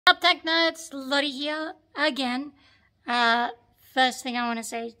Up Tech Nerds, Lottie here again. First thing I want to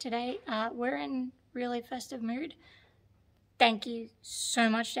say today, we're in really festive mood. Thank you so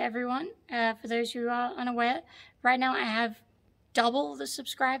much to everyone. For those who are unaware, right now I have double the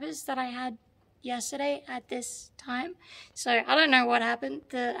subscribers that I had yesterday at this time. So I don't know what happened.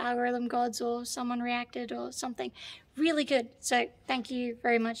 The algorithm gods or someone reacted or something really good. So thank you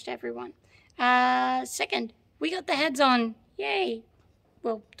very much to everyone. Second, we got the heads on. Yay.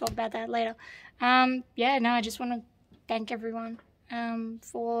 We'll talk about that later. I just want to thank everyone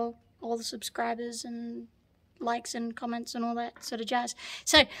for all the subscribers and likes and comments and all that sort of jazz.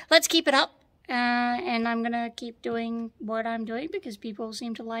 So let's keep it up, and I'm going to keep doing what I'm doing because people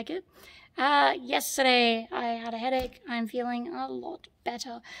seem to like it. Yesterday I had a headache. I'm feeling a lot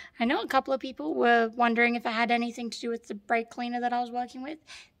better. I know a couple of people were wondering if it had anything to do with the brake cleaner that I was working with.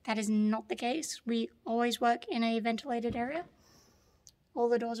 That is not the case. We always work in a ventilated area. All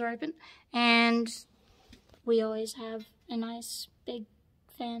the doors are open, and we always have a nice big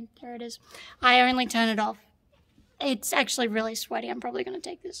fan. There it is. I only turn it off. It's actually really sweaty. I'm probably going to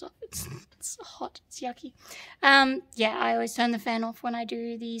take this off. It's hot. It's yucky. I always turn the fan off when I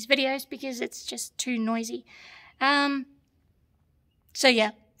do these videos because it's just too noisy. So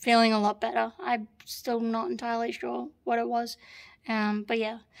yeah, feeling a lot better. I'm still not entirely sure what it was. But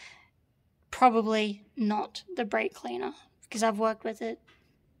yeah, probably not the brake cleaner, because I've worked with it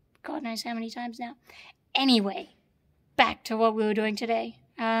God knows how many times now. Anyway, back to what we were doing today.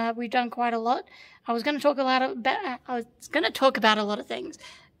 We've done quite a lot. I was going to talk about a lot of things.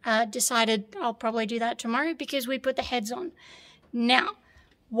 Decided I'll probably do that tomorrow because we put the heads on. Now,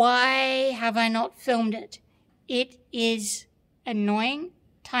 why have I not filmed it? It is annoying,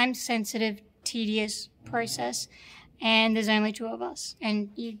 time-sensitive, tedious process, and there's only two of us, and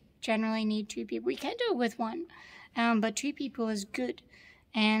you generally need two people. We can do it with one. But two people is good,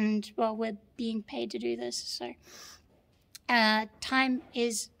 and well, we're being paid to do this, so time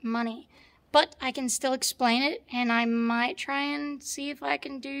is money. But I can still explain it, and I might try and see if I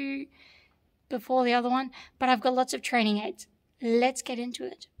can do before the other one, but I've got lots of training aids. Let's get into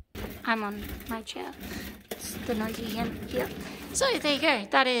it. I'm on my chair. It's the noisy here. So there you go.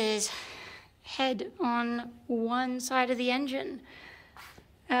 That is head on one side of the engine.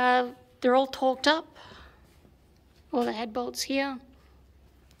 They're all torqued up. All the head bolts here,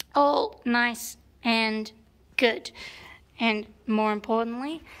 all nice and good. And more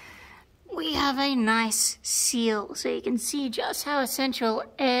importantly, we have a nice seal, so you can see just how essential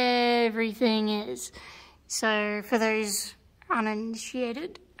everything is. So for those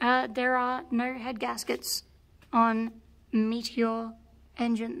uninitiated, there are no head gaskets on Meteor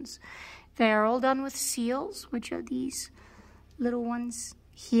engines. They are all done with seals, which are these little ones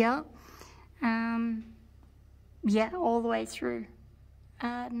here. Yeah, all the way through.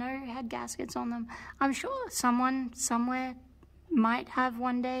 No head gaskets on them. I'm sure someone somewhere might have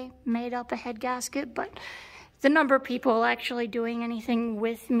one day made up a head gasket, but the number of people actually doing anything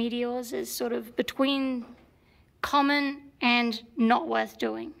with meteors is sort of between common and not worth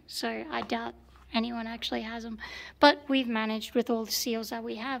doing. So I doubt anyone actually has them. But we've managed with all the seals that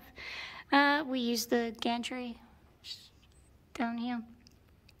we have. We use the gantry down here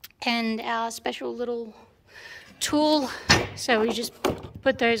and our special little tool, so we just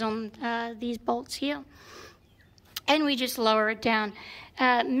put those on these bolts here, and we just lower it down,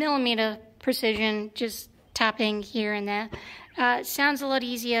 millimeter precision, just tapping here and there. Sounds a lot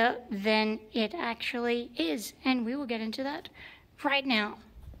easier than it actually is, and we will get into that right now.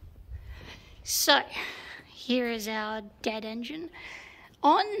 So here is our dead engine.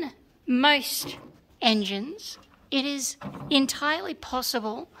 On most engines, it is entirely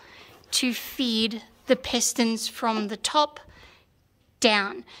possible to feed the pistons from the top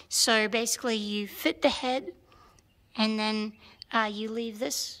down. So basically you fit the head, and then you leave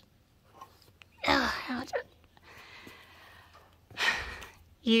this.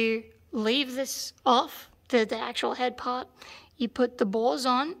 You leave this off, the actual head part. You put the bores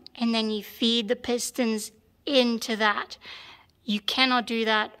on, and then you feed the pistons into that. You cannot do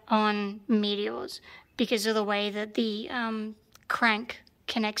that on meteors because of the way that the crank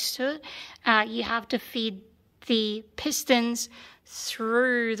connects to it. You have to feed the pistons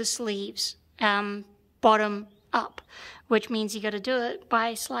through the sleeves, bottom up, which means you got to do it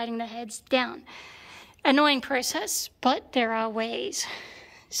by sliding the heads down. Annoying process, but there are ways.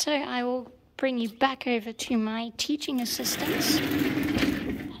 So I will bring you back over to my teaching assistants.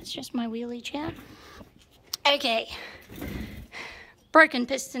 That's just my wheelie chair. Okay. Broken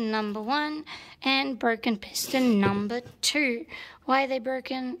piston number 1 and broken piston number 2. Why are they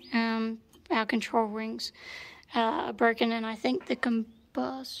broken? Our control rings are broken, and I think the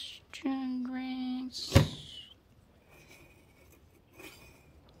combustion rings.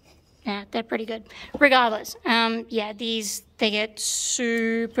 Yeah, they're pretty good. Regardless, yeah, these, they get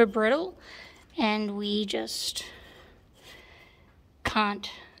super brittle, and we just can't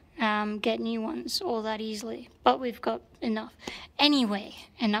get new ones all that easily. But we've got enough. Anyway,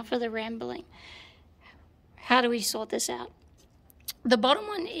 enough of the rambling. How do we sort this out? The bottom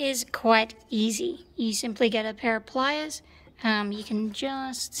one is quite easy. You simply get a pair of pliers. You can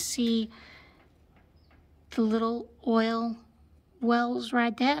just see the little oil wells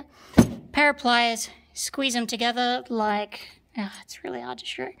right there. Pair of pliers, squeeze them together like, it's really hard to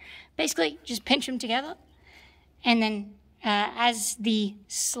show. Basically, just pinch them together. And then as the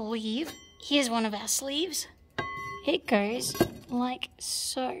sleeve, here's one of our sleeves. It goes like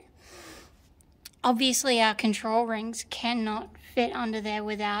so. Obviously, our control rings cannot fit under there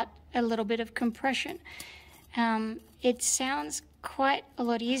without a little bit of compression. It sounds quite a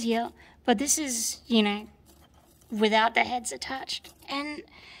lot easier, but this is, you know, without the heads attached, and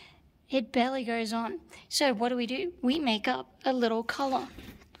it barely goes on. So what do? We make up a little collar.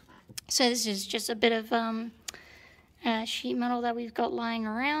 So this is just a bit of sheet metal that we've got lying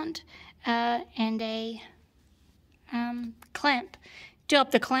around, and a clamp. Do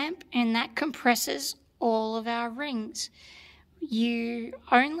up the clamp, and that compresses all of our rings.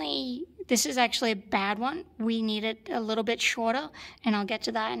 This is actually a bad one. We need it a little bit shorter, and I'll get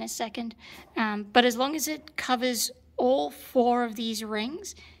to that in a second. But as long as it covers all 4 of these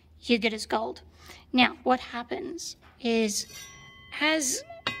rings, you're good as gold. Now, what happens is, as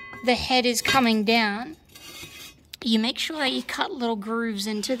the head is coming down, you make sure that you cut little grooves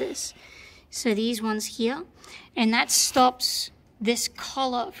into this. So these ones here, and that stops this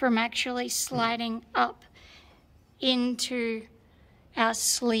collar from actually sliding up into our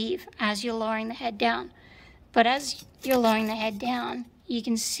sleeve as you're lowering the head down. But as you're lowering the head down, you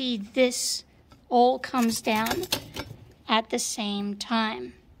can see this all comes down at the same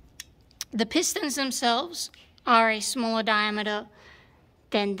time. The pistons themselves are a smaller diameter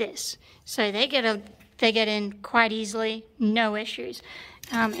than this, so they get in quite easily, no issues.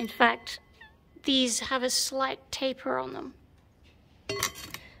 In fact, these have a slight taper on them,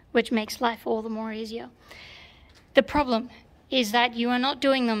 which makes life all the more easier. The problem is that you are not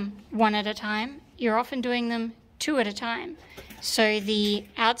doing them 1 at a time. You're often doing them 2 at a time. So the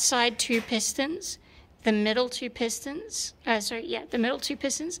outside 2 pistons, the middle 2 pistons, the middle 2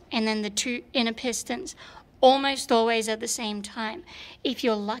 pistons, and then the 2 inner pistons, almost always at the same time. If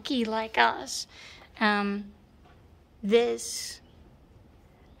you're lucky like us, these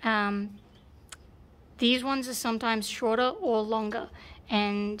ones are sometimes shorter or longer,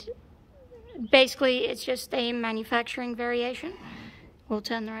 and basically it's just a manufacturing variation. We'll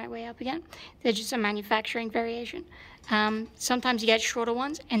turn the right way up again. They're just a manufacturing variation. Sometimes you get shorter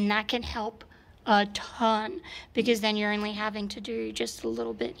ones, and that can help a ton, because then you're only having to do just a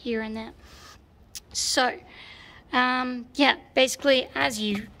little bit here and there. So, yeah, basically as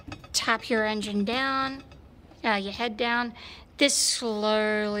you tap your engine down, your head down, this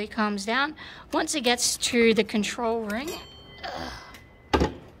slowly comes down. Once it gets to the control ring,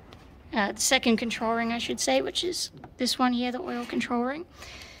 the second control ring I should say, which is this one here, the oil control ring.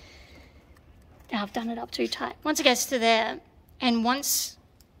 I've done it up too tight. Once it gets to there, and once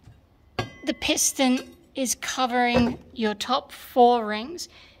the piston is covering your top 4 rings,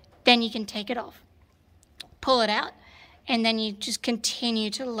 then you can take it off. Pull it out, and then you just continue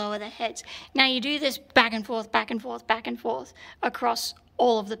to lower the heads. Now you do this back and forth, back and forth, back and forth across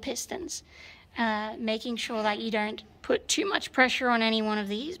all of the pistons, making sure that you don't put too much pressure on any one of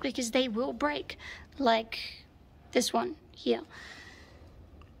these, because they will break, like this one here.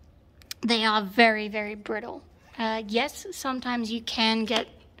 They are very, very brittle. Yes, sometimes you can get,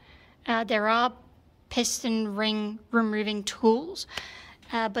 there are piston ring removing tools,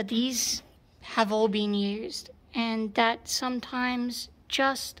 but these have all been used, and that sometimes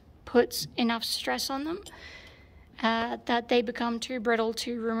just puts enough stress on them that they become too brittle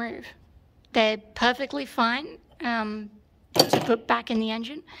to remove. They're perfectly fine to put back in the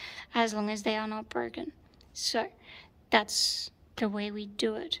engine as long as they are not broken. So that's the way we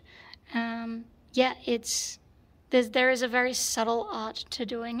do it. Yeah, there is a very subtle art to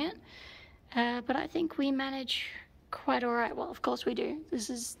doing it, but I think we manage quite all right. Well, of course we do. This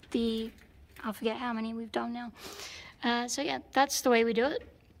is I forget how many we've done now. So yeah, that's the way we do it.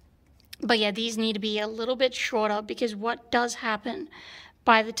 But yeah, these need to be a little bit shorter, because what does happen,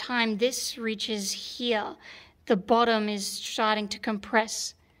 by the time this reaches here, the bottom is starting to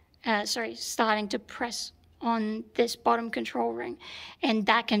compress, starting to press on this bottom control ring, and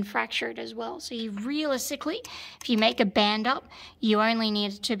that can fracture it as well. So you realistically, if you make a band up, you only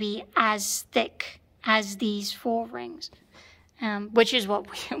need it to be as thick as these 4 rings, which is what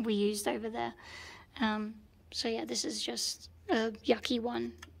we used over there. So yeah, this is just a yucky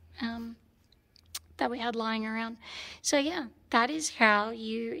one that we had lying around. So yeah, that is how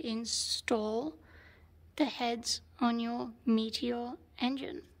you install the heads on your Meteor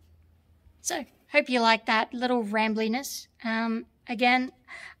engine. So hope you like that little rambliness. Again,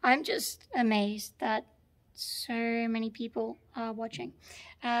 I'm just amazed that so many people are watching.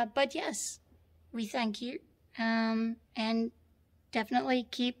 But yes, we thank you, and definitely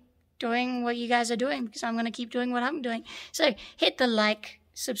keep doing what you guys are doing, because I'm going to keep doing what I'm doing. So hit the like,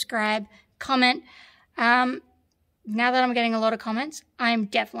 subscribe, comment. Now that I'm getting a lot of comments, I'm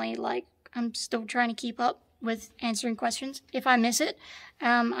definitely I'm still trying to keep up with answering questions. If I miss it,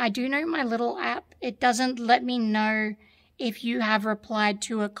 I do know my little app, it doesn't let me know if you have replied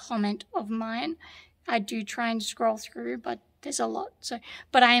to a comment of mine. I do try and scroll through, but there's a lot.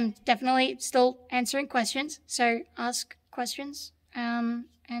 But I am definitely still answering questions. So ask questions, and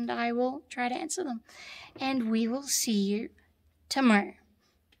I will try to answer them. And we will see you tomorrow.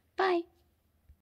 Bye.